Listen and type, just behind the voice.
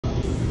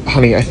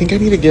Honey, I think I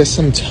need to get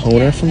some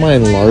toner for my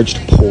enlarged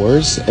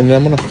pores, and then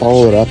I'm gonna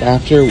follow it up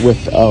after with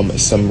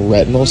some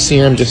retinol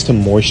serum just to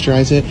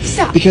moisturize it.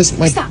 Stop. Because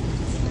my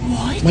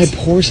What? my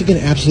pores have been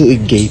absolutely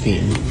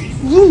gaping.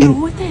 You know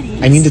what that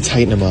is? I need to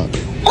tighten them up.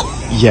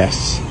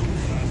 Yes.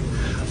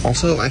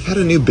 Also, I've had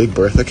a new Big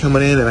Bertha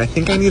coming in, and I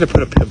think I need to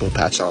put a pimple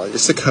patch on it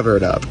just to cover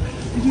it up.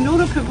 You know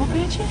what a pimple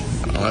patch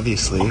is?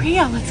 Obviously. Oh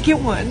yeah, let's get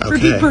one for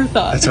Okay, Big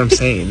Bertha. that's what I'm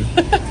saying.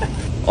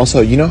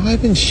 Also, you know how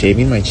I've been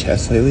shaving my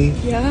chest lately?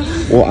 Yeah.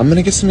 Well, I'm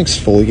gonna get some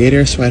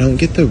exfoliator so I don't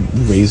get the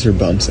razor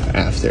bumps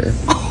after.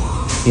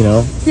 You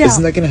know? Yeah.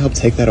 Isn't that gonna help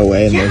take that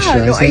away and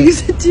moisturize no, it? I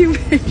use it too.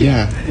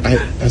 Yeah,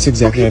 that's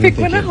exactly what I'm Pick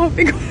one thinking. out.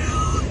 Pick one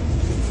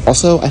out.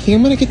 Also, I think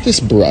I'm gonna get this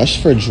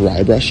brush for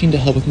dry brushing to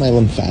help with my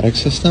lymphatic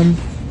system.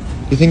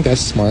 You think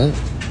that's smart?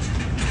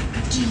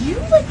 Do you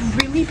like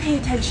really pay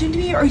attention to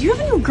me, or do you have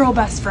a new girl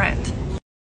best friend?